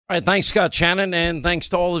All right, thanks, Scott Shannon, and thanks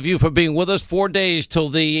to all of you for being with us. 4 days till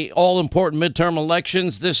the all-important midterm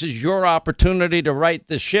elections. This is your opportunity to right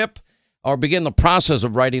the ship or begin the process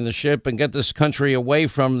of righting the ship and get this country away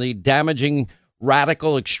from the damaging,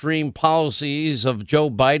 radical, extreme policies of Joe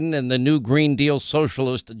Biden and the new Green Deal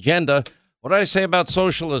socialist agenda. What did I say about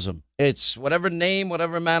socialism? It's whatever name,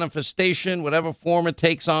 whatever manifestation, whatever form it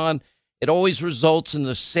takes on, it always results in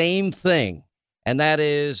the same thing, and that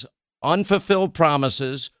is unfulfilled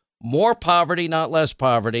promises, more poverty, not less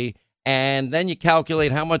poverty, and then you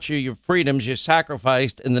calculate how much of your freedoms you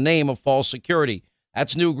sacrificed in the name of false security.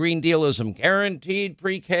 That's new Green Dealism. Guaranteed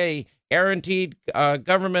pre-K, guaranteed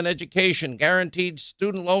government education, guaranteed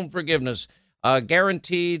student loan forgiveness,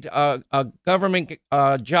 guaranteed a government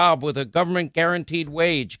job with a government guaranteed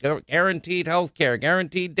wage, guaranteed health care,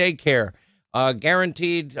 guaranteed daycare,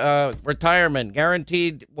 guaranteed retirement,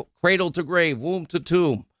 guaranteed cradle to grave, womb to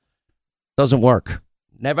tomb. Doesn't work.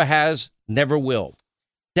 Never has, never will.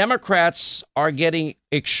 Democrats are getting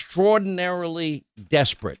extraordinarily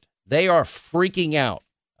desperate. They are freaking out.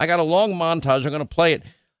 I got a long montage. I'm going to play it.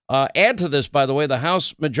 Add to this, by the way, the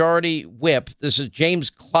House Majority Whip. This is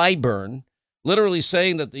James Clyburn, literally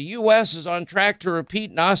saying that the U.S. is on track to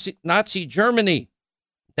repeat Nazi Germany,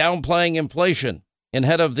 downplaying inflation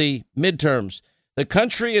ahead of the midterms. The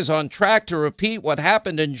country is on track to repeat what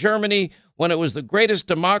happened in Germany when it was the greatest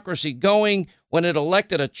democracy going, when it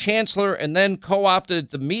elected a chancellor and then co-opted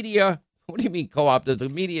the media. What do you mean co-opted? The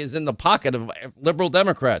media is in the pocket of liberal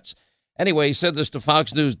Democrats. Anyway, he said this to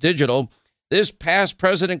Fox News Digital. This past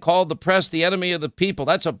president called the press the enemy of the people.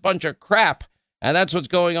 That's a bunch of crap. And that's what's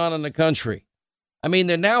going on in the country. I mean,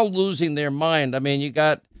 they're now losing their mind. I mean, you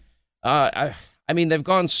got, they've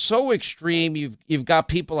gone so extreme. You've got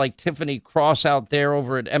people like Tiffany Cross out there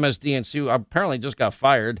over at MSDNC, who apparently just got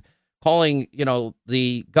fired, calling,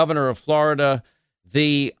 the governor of Florida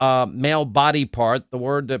the male body part, the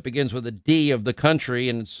word that begins with a D of the country,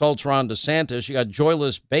 and insults Ron DeSantis. You got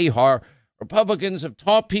Joyless Behar. Republicans have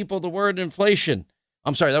taught people the word inflation.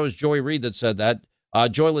 I'm sorry, that was Joy Reid that said that.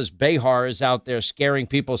 Joyless Behar is out there scaring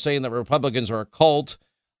people, saying that Republicans are a cult.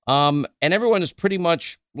 And everyone has pretty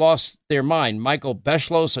much lost their mind. Michael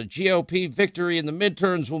Beschloss, a GOP victory in the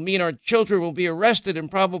midterms will mean our children will be arrested and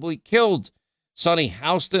probably killed. Sonny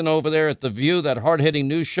Houston over there at The View, that hard-hitting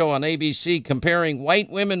news show on ABC, comparing white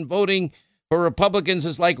women voting for Republicans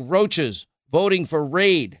is like roaches voting for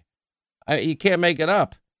Raid. You can't make it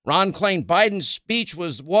up. Ron claimed Biden's speech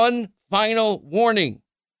was one final warning.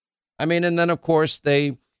 I mean, and then, of course,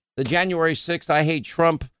 the January 6th, I hate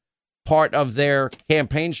Trump part of their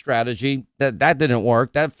campaign strategy, that didn't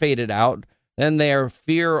work. That faded out. Then their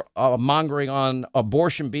fear mongering on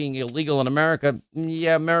abortion being illegal in America.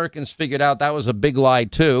 Yeah, Americans figured out that was a big lie,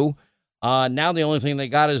 too. Now the only thing they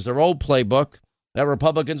got is their old playbook, that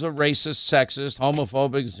Republicans are racist, sexist,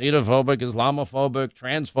 homophobic, xenophobic, Islamophobic,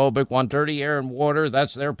 transphobic, want dirty air and water.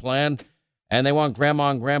 That's their plan. And they want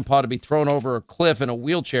grandma and grandpa to be thrown over a cliff in a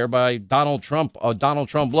wheelchair by Donald Trump, a Donald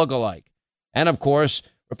Trump lookalike. And, of course,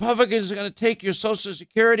 Republicans are going to take your Social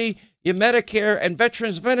Security, your Medicare, and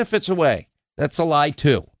veterans benefits away. That's a lie,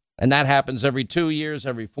 too. And that happens every 2 years,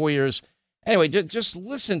 every 4 years. Anyway, just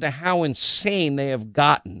listen to how insane they have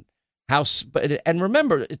gotten. And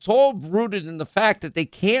remember, it's all rooted in the fact that they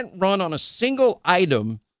can't run on a single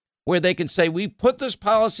item where they can say, we put this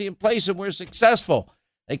policy in place and we're successful.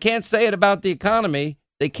 They can't say it about the economy.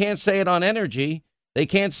 They can't say it on energy. They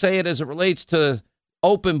can't say it as it relates to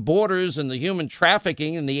open borders and the human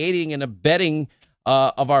trafficking and the aiding and abetting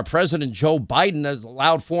of our president, Joe Biden, has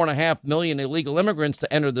allowed 4.5 million illegal immigrants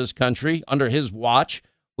to enter this country under his watch.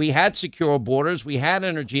 We had secure borders. We had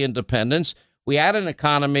energy independence. We had an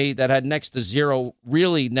economy that had next to zero,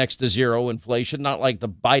 really next to zero inflation, not like the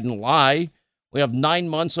Biden lie. We have 9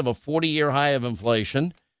 months of a 40-year high of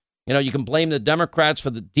inflation. You can blame the Democrats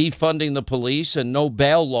for the defunding the police and no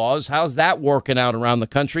bail laws. How's that working out around the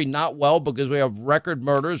country? Not well, because we have record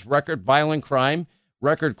murders, record violent crime,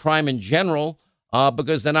 record crime in general,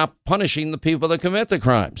 because they're not punishing the people that commit the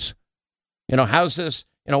crimes. How's this?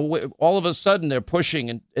 All of a sudden they're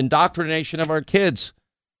pushing indoctrination of our kids,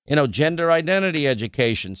 gender identity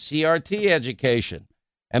education, CRT education.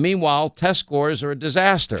 And meanwhile, test scores are a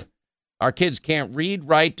disaster. Our kids can't read,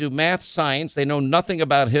 write, do math, science. They know nothing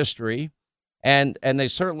about history. And they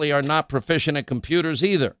certainly are not proficient at computers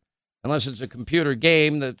either, unless it's a computer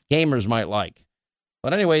game that gamers might like.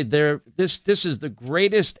 But anyway, this is the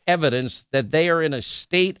greatest evidence that they are in a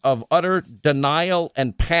state of utter denial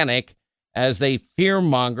and panic as they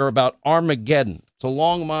fearmonger about Armageddon. It's a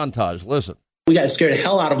long montage. Listen. We got scared the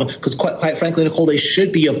hell out of them because, quite frankly, Nicole, they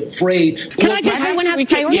should be afraid. Can I just have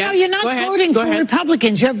priority. No, you're not voting for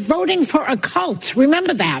Republicans. You're voting for a cult.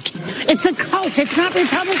 Remember that. It's a cult. It's not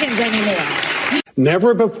Republicans anymore.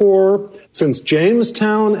 Never before since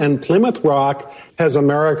Jamestown and Plymouth Rock has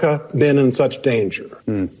America been in such danger.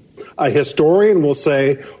 A historian will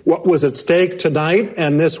say what was at stake tonight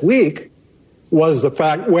and this week was the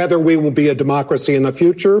fact whether we will be a democracy in the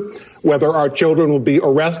future, whether our children will be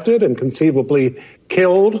arrested and conceivably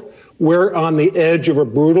killed. We're on the edge of a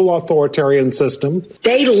brutal authoritarian system.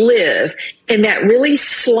 They live in that really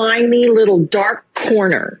slimy little dark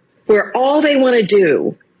corner where all they want to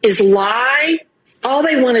do is lie. All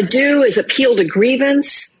they want to do is appeal to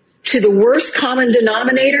grievance, to the worst common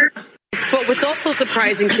denominator. But what's also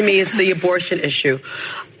surprising to me is the abortion issue.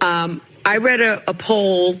 I read a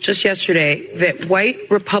poll just yesterday that white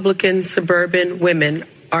Republican suburban women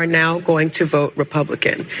are now going to vote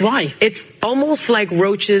Republican. Why? It's almost like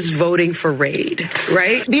roaches voting for Raid,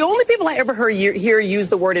 right? The only people I ever hear use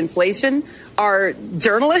the word inflation are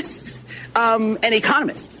journalists and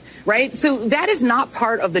economists, right? So that is not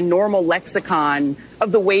part of the normal lexicon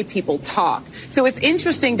of the way people talk. So it's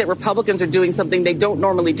interesting that Republicans are doing something they don't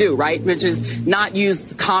normally do, right? Which is not use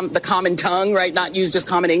the common tongue, right? Not use just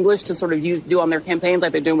common English to sort of do on their campaigns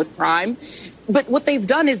like they're doing with crime. But what they've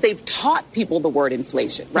done is they've taught people the word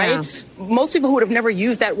inflation, right? Yeah. Most people who would have never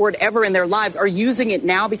used that word ever in their lives are using it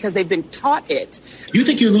now because they've been taught it. You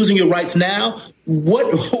think you're losing your rights now?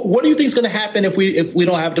 What do you think is going to happen if we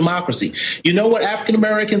don't have democracy? You know what, African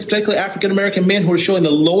Americans, particularly African American men who are showing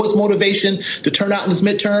the lowest motivation to turn out in this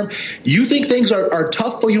midterm, you think things are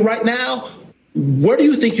tough for you right now? Where do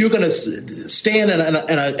you think you're going to stand in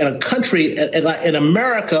a country, in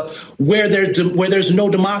America, where there's no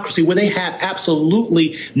democracy, where they have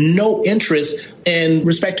absolutely no interest in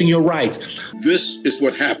respecting your rights? This is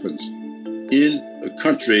what happens in a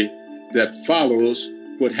country that follows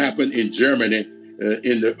what happened in Germany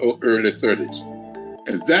in the early 30s.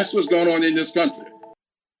 And that's what's going on in this country.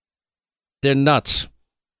 They're nuts.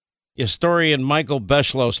 Historian Michael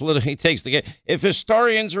Beschloss, he takes the game. If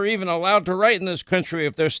historians are even allowed to write in this country,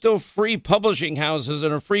 if there's still free publishing houses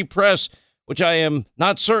and a free press, which I am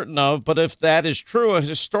not certain of, but if that is true, a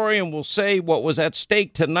historian will say what was at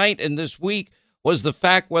stake tonight and this week was the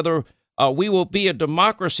fact whether we will be a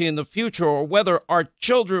democracy in the future or whether our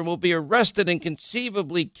children will be arrested and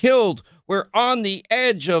conceivably killed. We're on the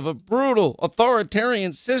edge of a brutal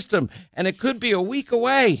authoritarian system, and it could be a week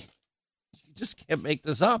away. You just can't make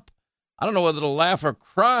this up. I don't know whether to laugh or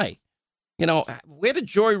cry. You know, where did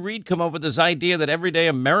Joy Reid come up with this idea that everyday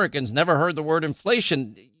Americans never heard the word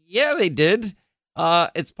inflation? Yeah, they did.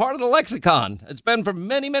 It's part of the lexicon. It's been for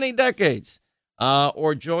many, many decades.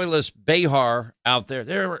 Or Joyless Behar out there.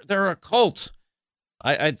 They're a cult.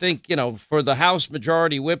 I think, for the House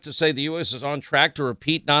Majority Whip to say the U.S. is on track to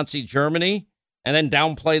repeat Nazi Germany and then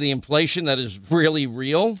downplay the inflation that is really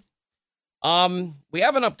real. We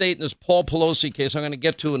have an update in this Paul Pelosi case I'm going to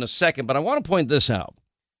get to in a second, but I want to point this out.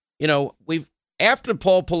 After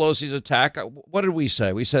Paul Pelosi's attack, what did we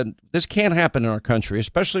say? We said this can't happen in our country,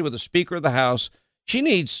 especially with the Speaker of the House. She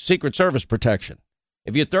needs Secret Service protection.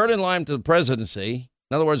 If you're third in line to the presidency,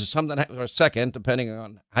 in other words, something or second, depending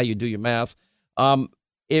on how you do your math,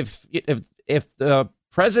 if the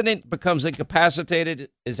president becomes incapacitated,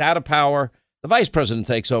 is out of power, the vice president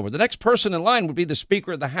takes over. The next person in line would be the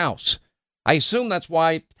Speaker of the House. I assume that's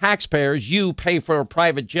why taxpayers, you pay for a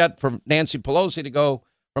private jet for Nancy Pelosi to go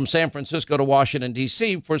from San Francisco to Washington,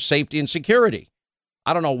 D.C. for safety and security.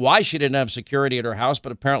 I don't know why she didn't have security at her house,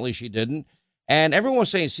 but apparently she didn't. And everyone was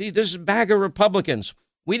saying, see, this is MAGA Republicans.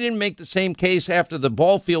 We didn't make the same case after the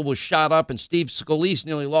ball field was shot up and Steve Scalise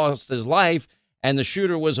nearly lost his life. And the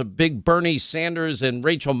shooter was a big Bernie Sanders and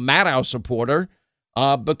Rachel Maddow supporter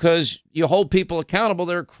because you hold people accountable.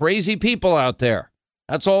 There are crazy people out there.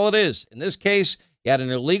 That's all it is. In this case, you had an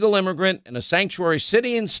illegal immigrant in a sanctuary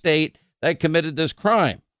city and state that committed this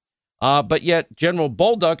crime. But yet General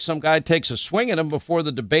Bolduc, some guy takes a swing at him before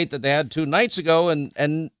the debate that they had 2 nights ago, and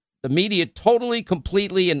the media totally,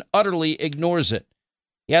 completely, and utterly ignores it.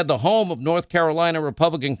 He had the home of North Carolina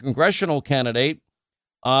Republican congressional candidate,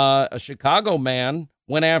 a Chicago man,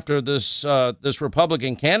 went after this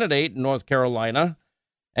Republican candidate in North Carolina.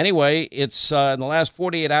 Anyway, it's in the last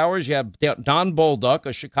 48 hours, you have Don Bolduc,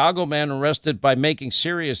 a Chicago man arrested by making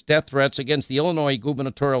serious death threats against the Illinois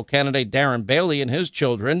gubernatorial candidate Darren Bailey and his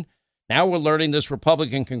children. Now we're learning this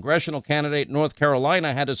Republican congressional candidate in North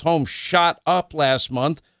Carolina had his home shot up last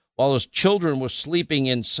month while his children were sleeping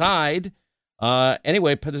inside.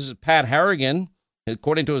 Anyway, this is Pat Harrigan.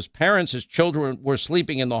 According to his parents, his children were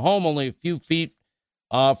sleeping in the home only a few feet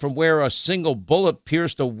from where a single bullet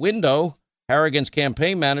pierced a window. Harrigan's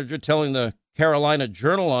campaign manager telling the Carolina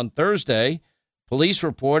Journal on Thursday. Police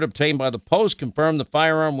report obtained by the Post confirmed the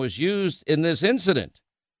firearm was used in this incident.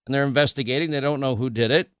 And they're investigating. They don't know who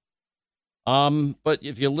did it. But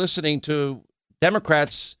if you're listening to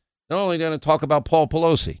Democrats, they're only going to talk about Paul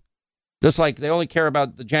Pelosi. Just like they only care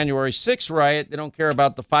about the January 6th riot, they don't care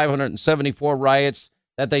about the 574 riots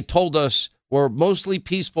that they told us were mostly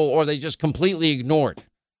peaceful or they just completely ignored.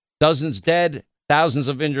 Dozens dead, thousands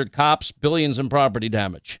of injured cops, billions in property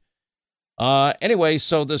damage. Anyway,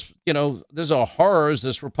 so this are horrors.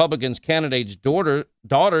 This Republican's candidate's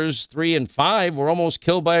daughters, 3 and 5, were almost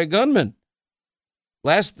killed by a gunman.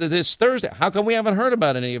 This Thursday. How come we haven't heard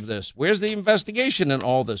about any of this? Where's the investigation in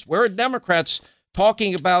all this? Where are Democrats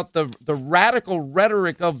talking about the radical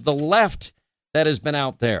rhetoric of the left that has been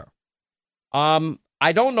out there?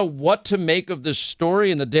 I don't know what to make of this story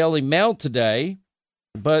in the Daily Mail today,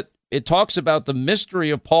 but it talks about the mystery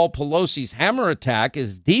of Paul Pelosi's hammer attack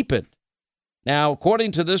is deepened. Now,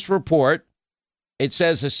 according to this report, it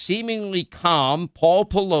says a seemingly calm Paul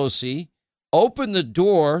Pelosi opened the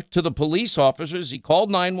door to the police officers. He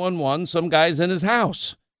called 911, some guy's in his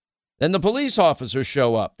house. Then the police officers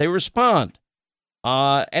show up. They respond.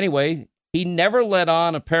 Anyway, he never let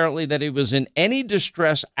on, apparently, that he was in any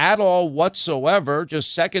distress at all whatsoever.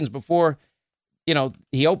 Just seconds before,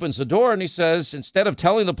 he opens the door and he says, instead of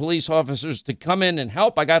telling the police officers to come in and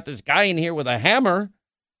help, I got this guy in here with a hammer.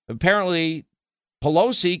 Apparently,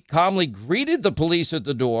 Pelosi calmly greeted the police at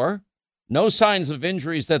the door. No signs of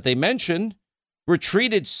injuries that they mentioned.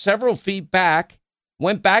 Retreated several feet back,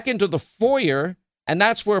 went back into the foyer, and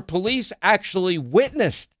that's where police actually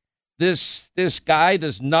witnessed this guy,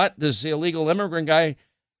 this illegal immigrant guy,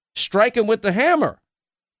 strike him with the hammer.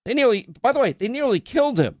 By the way, they nearly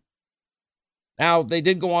killed him. Now, they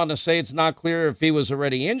did go on to say it's not clear if he was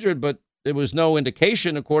already injured, but there was no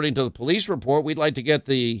indication, according to the police report. We'd like to get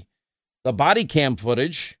the body cam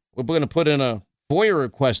footage. We're going to put in a FOIA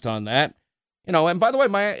request on that. And by the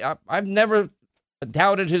way, I've never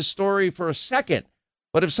doubted his story for a second.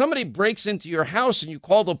 But if somebody breaks into your house and you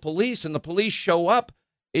call the police and the police show up,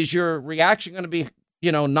 is your reaction going to be,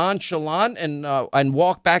 nonchalant and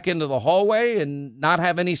walk back into the hallway and not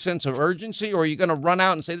have any sense of urgency? Or are you going to run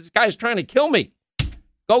out and say, this guy's trying to kill me?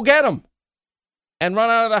 Go get him and run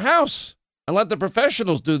out of the house and let the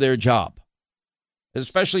professionals do their job.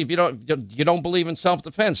 Especially if you don't believe in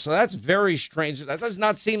self-defense. So that's very strange. That does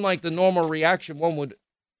not seem like the normal reaction one would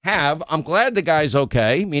have. I'm glad the guy's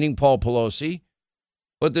okay, meaning Paul Pelosi.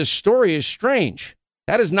 But this story is strange.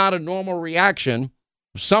 That is not a normal reaction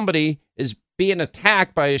if somebody is being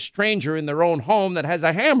attacked by a stranger in their own home that has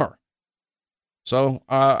a hammer. So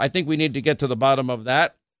I think we need to get to the bottom of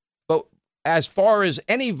that. But as far as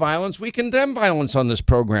any violence, we condemn violence on this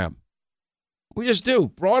program. We just do.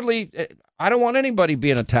 Broadly, I don't want anybody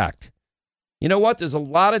being attacked. You know what? There's a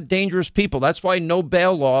lot of dangerous people. That's why no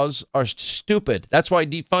bail laws are stupid. That's why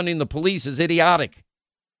defunding the police is idiotic.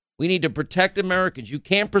 We need to protect Americans. You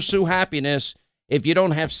can't pursue happiness if you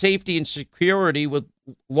don't have safety and security with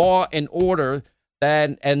law and order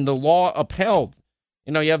and the law upheld.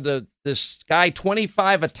 You have this guy,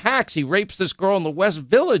 25 attacks. He rapes this girl in the West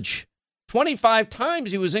Village. 25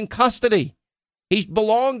 times he was in custody. He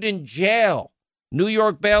belonged in jail. New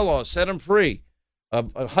York bail laws set him free.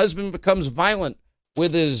 A husband becomes violent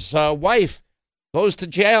with his wife, goes to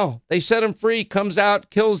jail. They set him free, comes out,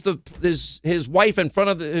 kills his wife in front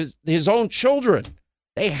of his own children.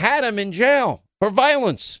 They had him in jail for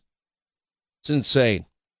violence. It's insane.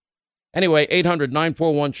 Anyway,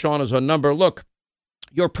 800-941-SEAN is our number. Look,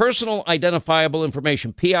 your personal identifiable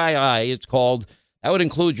information, PII, it's called. That would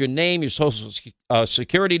include your name, your social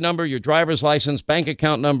security number, your driver's license, bank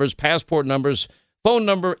account numbers, passport numbers, phone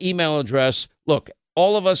number, email address. Look,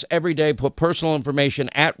 all of us every day put personal information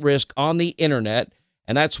at risk on the internet,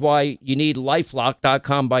 and that's why you need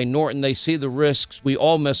LifeLock.com by Norton. They see the risks we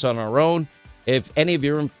all miss on our own. If any of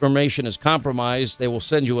your information is compromised, they will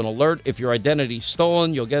send you an alert. If your identity is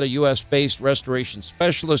stolen, you'll get a U.S.-based restoration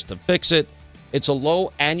specialist to fix it. It's a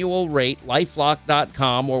low annual rate,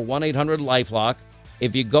 LifeLock.com or 1-800-LifeLock.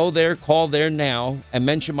 If you go there, call there now, and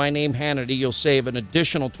mention my name, Hannity, you'll save an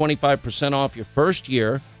additional 25% off your first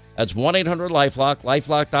year. That's 1-800-LifeLock,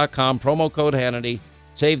 LifeLock.com, promo code Hannity.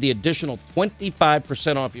 Save the additional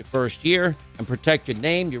 25% off your first year and protect your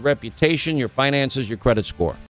name, your reputation, your finances, your credit score.